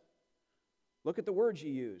says. Look at the words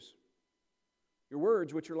you use. Your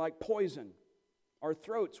words, which are like poison. Our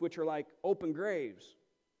throats, which are like open graves.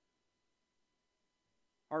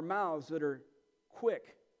 Our mouths that are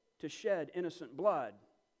quick to shed innocent blood.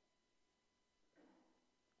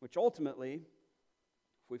 Which ultimately,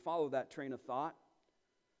 if we follow that train of thought,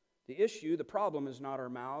 the problem is not our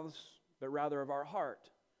mouths, but rather of our heart.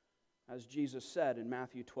 As Jesus said in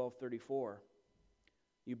Matthew 12:34,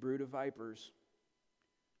 you brood of vipers,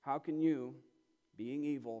 how can you, being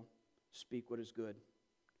evil, speak what is good?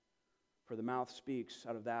 For the mouth speaks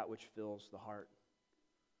out of that which fills the heart.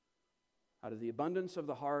 Out of the abundance of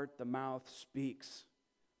the heart, the mouth speaks.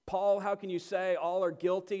 Paul, how can you say all are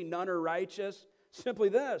guilty, none are righteous? Simply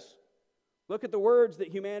this. Look at the words that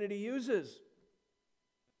humanity uses.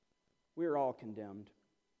 We are all condemned.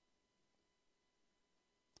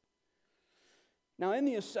 Now, in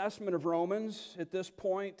the assessment of Romans, at this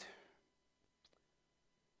point,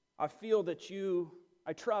 I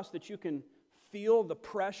trust that you can feel the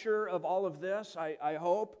pressure of all of this, I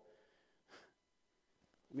hope.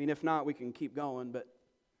 I mean, if not, we can keep going, but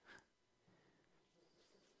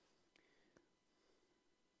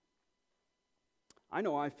I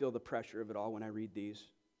know I feel the pressure of it all when I read these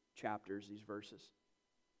chapters, these verses.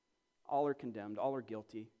 All are condemned, all are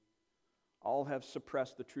guilty. All have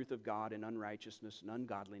suppressed the truth of God in unrighteousness and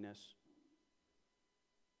ungodliness.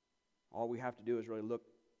 All we have to do is really look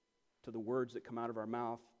to the words that come out of our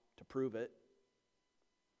mouth to prove it.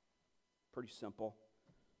 Pretty simple.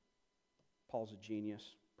 Paul's a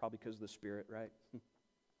genius, probably because of the Spirit, right?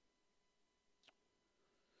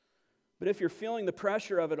 But if you're feeling the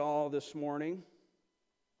pressure of it all this morning,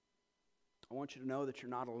 I want you to know that you're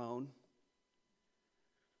not alone.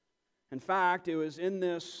 In fact, it was in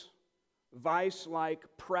this vice-like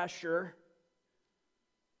pressure,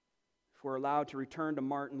 if we're allowed to return to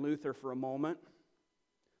Martin Luther for a moment,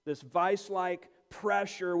 this vice-like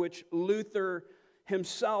pressure which Luther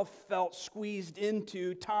himself felt squeezed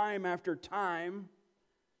into time after time.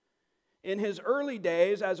 In his early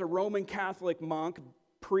days as a Roman Catholic monk,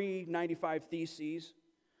 pre-95 Theses,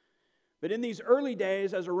 but in these early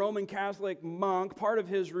days as a Roman Catholic monk, part of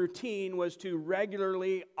his routine was to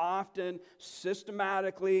regularly, often,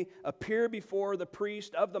 systematically appear before the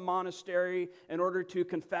priest of the monastery in order to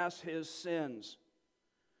confess his sins.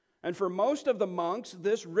 And for most of the monks,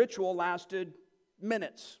 this ritual lasted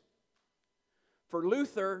minutes. For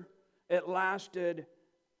Luther, it lasted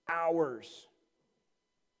hours.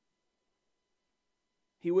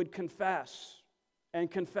 He would confess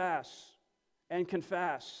and confess and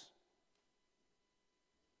confess.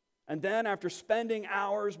 And then after spending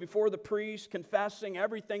hours before the priest, confessing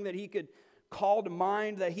everything that he could call to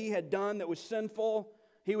mind that he had done that was sinful,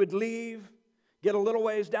 he would leave, get a little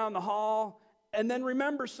ways down the hall, and then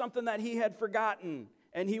remember something that he had forgotten.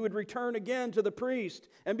 And he would return again to the priest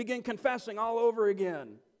and begin confessing all over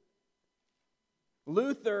again.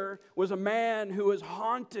 Luther was a man who was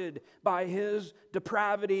haunted by his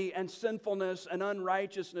depravity and sinfulness and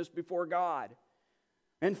unrighteousness before God.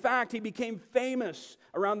 In fact, he became famous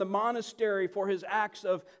around the monastery for his acts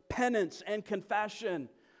of penance and confession,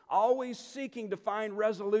 always seeking to find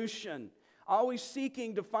resolution, always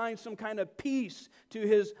seeking to find some kind of peace to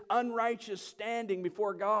his unrighteous standing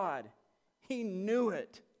before God. He knew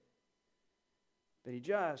it, but he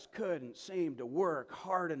just couldn't seem to work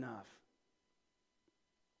hard enough.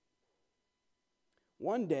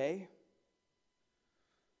 One day,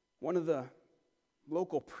 one of the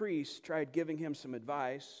local priests tried giving him some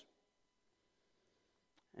advice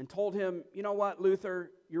and told him, you know what,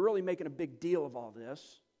 Luther, you're really making a big deal of all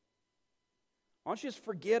this. Why don't you just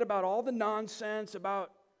forget about all the nonsense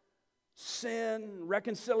about sin,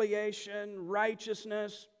 reconciliation,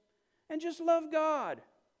 righteousness, and just love God.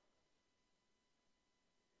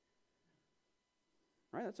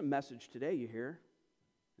 Right? That's a message today you hear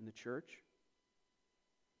in the church.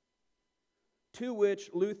 To which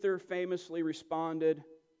Luther famously responded,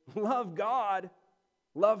 love God?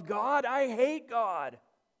 Love God? I hate God.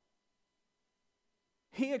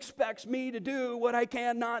 He expects me to do what I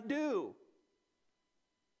cannot do.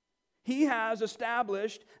 He has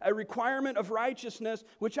established a requirement of righteousness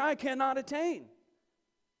which I cannot attain.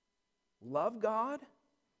 Love God?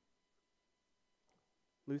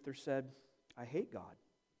 Luther said, I hate God.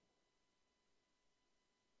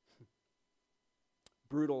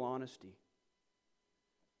 Brutal honesty.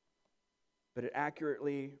 But it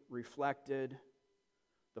accurately reflected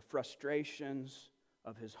the frustrations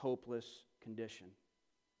of his hopeless condition.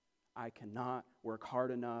 I cannot work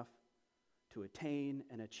hard enough to attain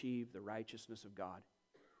and achieve the righteousness of God.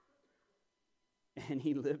 And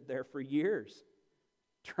he lived there for years,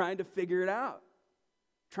 trying to figure it out,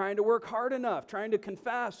 trying to work hard enough, trying to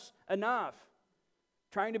confess enough,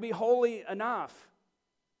 trying to be holy enough.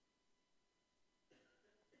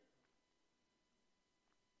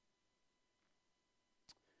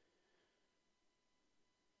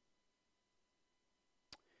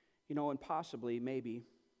 You know, and possibly, maybe,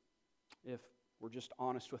 if we're just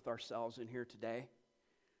honest with ourselves in here today,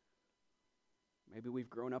 maybe we've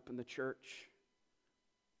grown up in the church,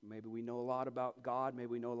 maybe we know a lot about God, maybe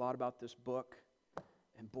we know a lot about this book,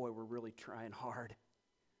 and boy, we're really trying hard.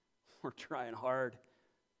 We're trying hard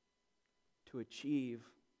to achieve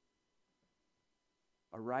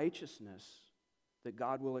a righteousness that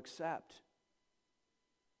God will accept,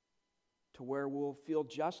 to where we'll feel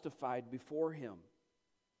justified before Him.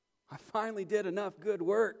 I finally did enough good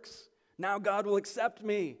works. Now God will accept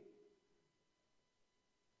me.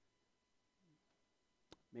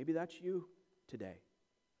 Maybe that's you today.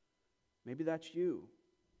 Maybe that's you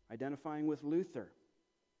identifying with Luther.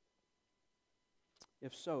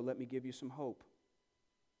 If so, let me give you some hope,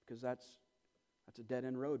 because that's a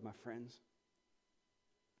dead-end road, my friends.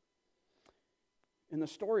 In the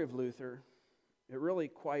story of Luther, it really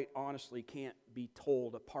quite honestly can't be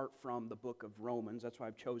told apart from the book of Romans. That's why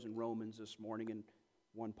I've chosen Romans this morning in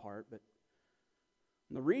one part. But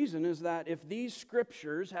the reason is that if these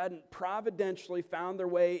scriptures hadn't providentially found their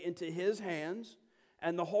way into his hands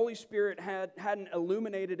and the Holy Spirit hadn't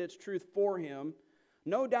illuminated its truth for him,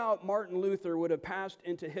 no doubt Martin Luther would have passed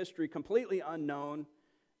into history completely unknown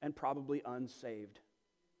and probably unsaved.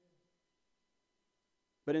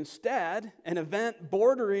 But instead, an event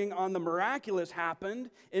bordering on the miraculous happened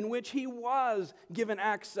in which he was given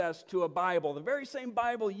access to a Bible, the very same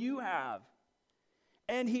Bible you have.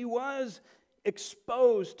 And he was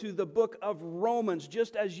exposed to the book of Romans,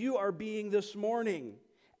 just as you are being this morning.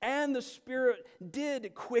 And the Spirit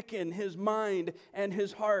did quicken his mind and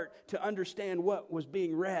his heart to understand what was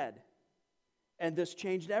being read. And this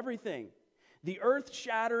changed everything. The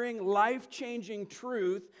earth-shattering, life-changing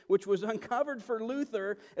truth, which was uncovered for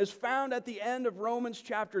Luther, is found at the end of Romans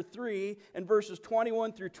chapter 3 and verses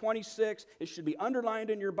 21 through 26. It should be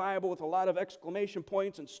underlined in your Bible with a lot of exclamation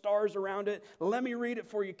points and stars around it. Let me read it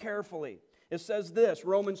for you carefully. It says this,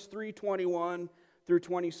 Romans 3:21 through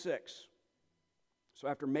 26. So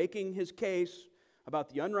after making his case about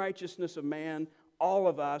the unrighteousness of man, all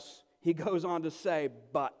of us, he goes on to say,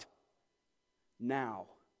 but now,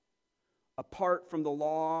 apart from the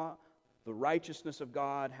law, the righteousness of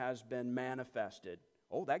God has been manifested.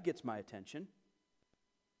 Oh, that gets my attention.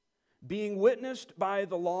 Being witnessed by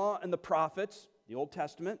the law and the prophets, the Old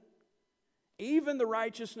Testament, even the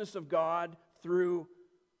righteousness of God through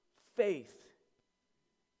faith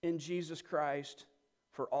in Jesus Christ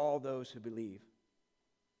for all those who believe.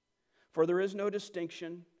 For there is no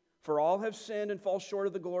distinction, for all have sinned and fall short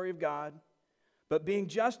of the glory of God, but being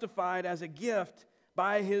justified as a gift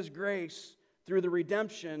by His grace through the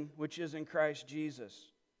redemption which is in Christ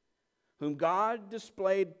Jesus, whom God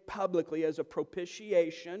displayed publicly as a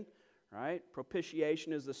propitiation, right?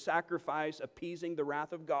 Propitiation is the sacrifice appeasing the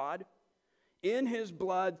wrath of God, in His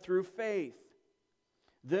blood through faith.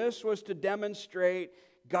 This was to demonstrate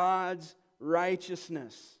God's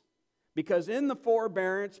righteousness, because in the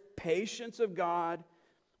forbearance, patience of God,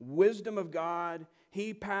 wisdom of God,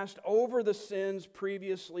 He passed over the sins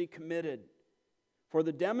previously committed, for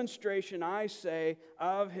the demonstration, I say,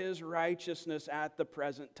 of His righteousness at the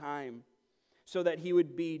present time, so that He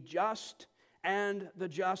would be just and the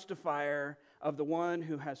justifier of the one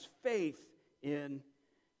who has faith in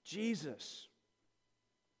Jesus.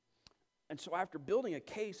 And so after building a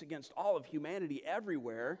case against all of humanity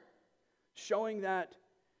everywhere, showing that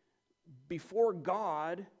before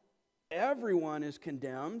God, everyone is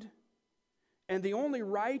condemned, and the only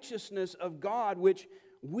righteousness of God which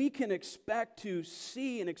we can expect to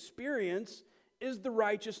see and experience is the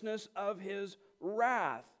righteousness of His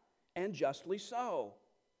wrath, and justly so.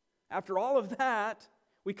 After all of that,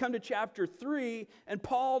 we come to chapter 3, and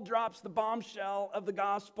Paul drops the bombshell of the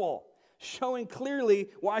gospel, showing clearly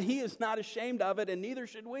why he is not ashamed of it, and neither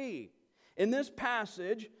should we. In this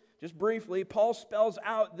passage, just briefly, Paul spells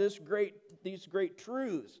out these great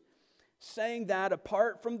truths, saying that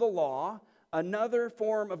apart from the law, another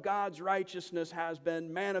form of God's righteousness has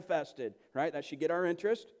been manifested, right? That should get our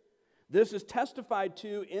interest. This is testified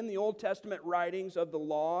to in the Old Testament writings of the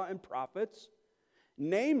law and prophets,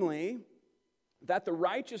 namely, that the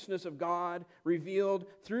righteousness of God revealed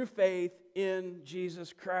through faith in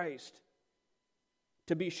Jesus Christ.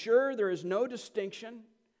 To be sure, there is no distinction,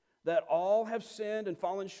 that all have sinned and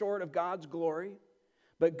fallen short of God's glory,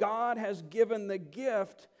 but God has given the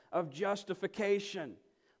gift of justification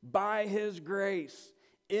by His grace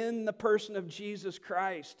in the person of Jesus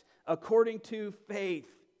Christ, according to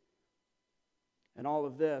faith. And all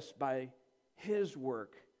of this by His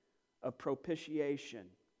work of propitiation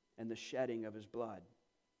and the shedding of His blood.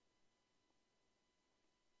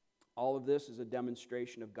 All of this is a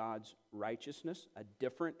demonstration of God's righteousness, a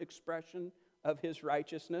different expression of His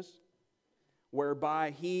righteousness,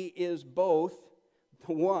 whereby He is both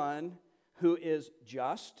the one who is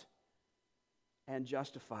just and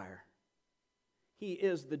justifier. He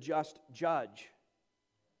is the just judge.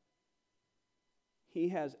 He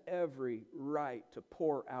has every right to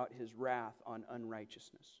pour out His wrath on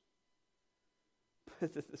unrighteousness.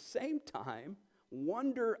 But at the same time,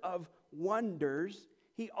 wonder of wonders,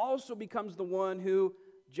 He also becomes the one who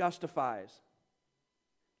justifies.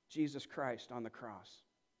 Jesus Christ on the cross.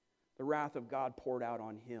 The wrath of God poured out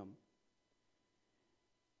on Him.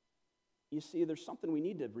 you see, there's something we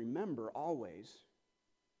need to remember always,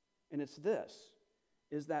 and it's this,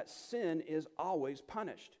 is that sin is always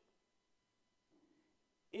punished.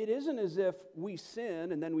 It isn't as if we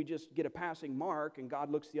sin and then we just get a passing mark and God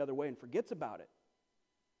looks the other way and forgets about it.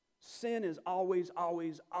 Sin is always,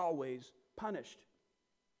 always, always punished.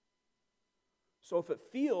 So if it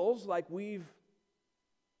feels like we've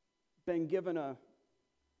been given a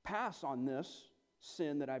pass on this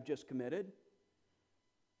sin that I've just committed,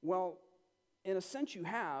 well, in a sense you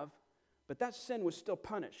have, but that sin was still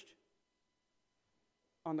punished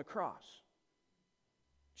on the cross.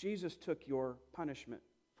 Jesus took your punishment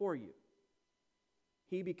for you.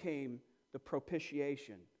 He became the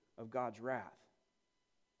propitiation of God's wrath.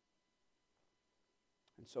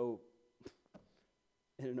 And so,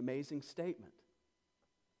 in an amazing statement,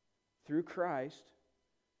 through Christ,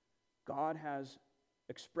 God has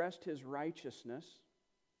expressed His righteousness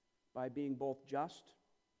by being both just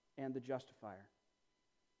and the justifier.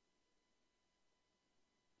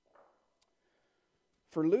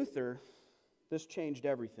 For Luther, this changed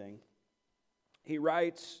everything. He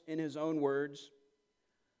writes in his own words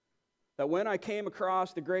that when I came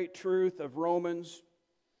across the great truth of Romans,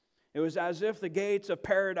 it was as if the gates of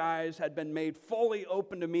paradise had been made fully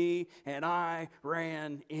open to me and I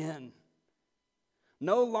ran in.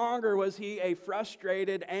 No longer was he a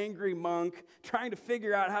frustrated, angry monk trying to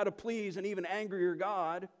figure out how to please an even angrier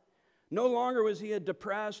God. No longer was he a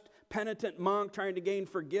depressed, penitent monk trying to gain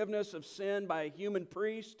forgiveness of sin by a human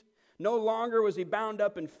priest. No longer was he bound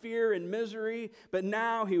up in fear and misery, but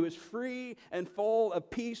now he was free and full of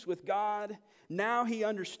peace with God. Now he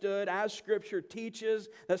understood, as Scripture teaches,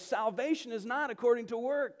 that salvation is not according to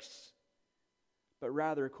works, but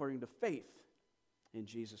rather according to faith in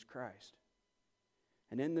Jesus Christ.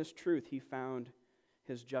 And in this truth, he found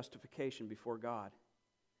his justification before God.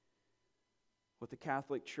 What the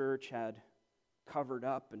Catholic Church had covered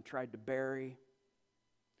up and tried to bury,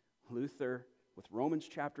 Luther, with Romans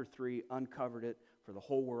chapter 3, uncovered it for the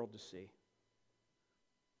whole world to see.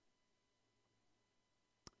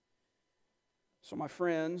 So my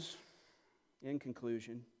friends, in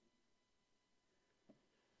conclusion,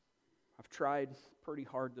 I've tried pretty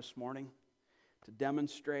hard this morning to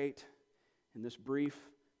demonstrate in this brief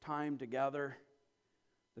time together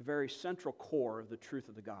the very central core of the truth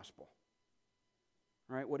of the gospel.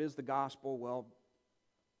 All right, what is the gospel? Well,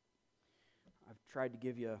 I've tried to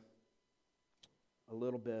give you a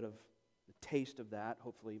little bit of the taste of that.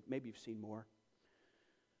 Hopefully, maybe you've seen more.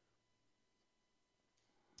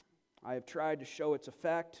 I have tried to show its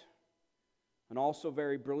effect, and also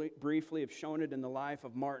very briefly have shown it in the life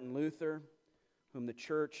of Martin Luther, whom the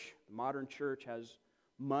church, the modern church, has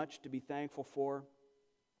much to be thankful for.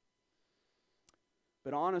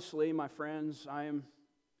 But honestly, my friends, I am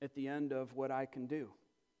at the end of what I can do.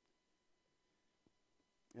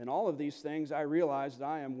 In all of these things, I realize that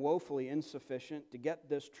I am woefully insufficient to get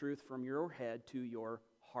this truth from your head to your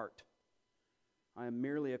heart. I am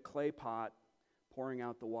merely a clay pot pouring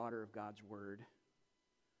out the water of God's Word.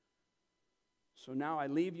 So now I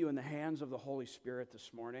leave you in the hands of the Holy Spirit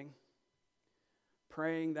this morning,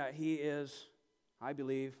 praying that He is, I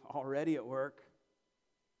believe, already at work,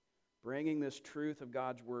 bringing this truth of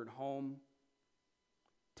God's Word home,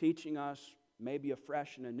 teaching us, maybe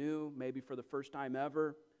afresh and anew, maybe for the first time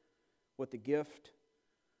ever, what the gift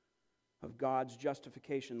of God's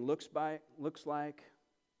justification looks like,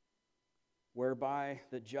 whereby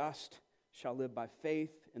the just shall live by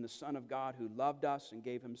faith in the Son of God who loved us and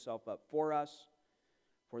gave Himself up for us.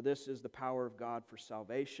 For this is the power of God for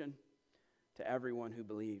salvation to everyone who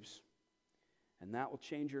believes. And that will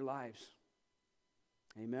change your lives.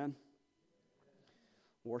 Amen.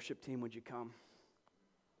 Worship team, would you come?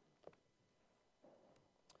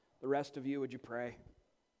 The rest of you, would you pray?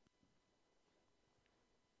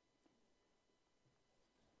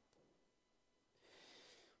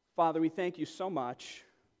 Father, we thank you so much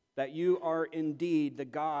that you are indeed the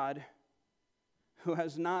God who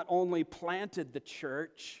has not only planted the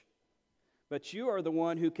church, but you are the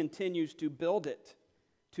one who continues to build it,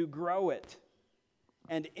 to grow it,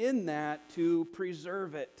 and in that to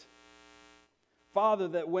preserve it. Father,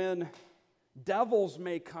 that when devils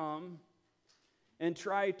may come and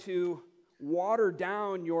try to water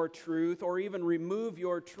down your truth or even remove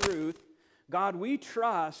your truth, God, we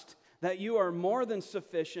trust that you are more than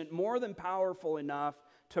sufficient, more than powerful enough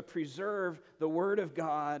to preserve the Word of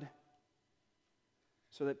God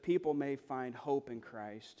so that people may find hope in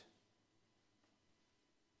Christ.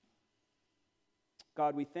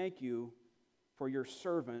 God, we thank you for your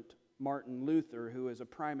servant, Martin Luther, who is a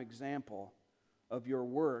prime example of your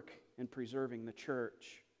work in preserving the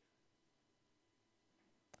church.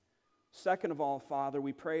 Second of all, Father,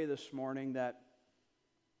 we pray this morning that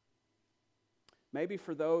maybe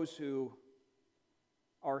for those who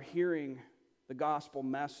are hearing the gospel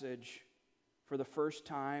message for the first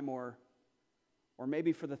time or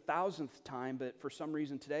maybe for the 1,000th time, but for some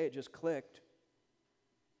reason today it just clicked.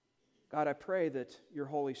 God, I pray that your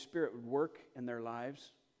Holy Spirit would work in their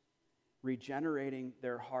lives, regenerating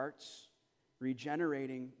their hearts,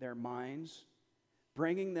 regenerating their minds,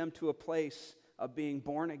 bringing them to a place of being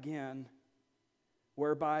born again,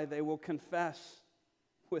 whereby they will confess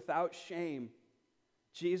without shame,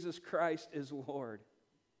 Jesus Christ is Lord.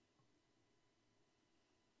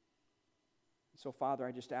 So, Father,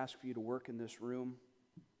 I just ask for you to work in this room,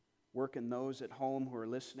 work in those at home who are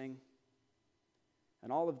listening,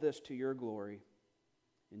 and all of this to your glory.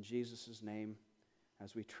 In Jesus' name,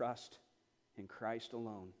 as we trust in Christ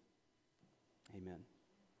alone. Amen.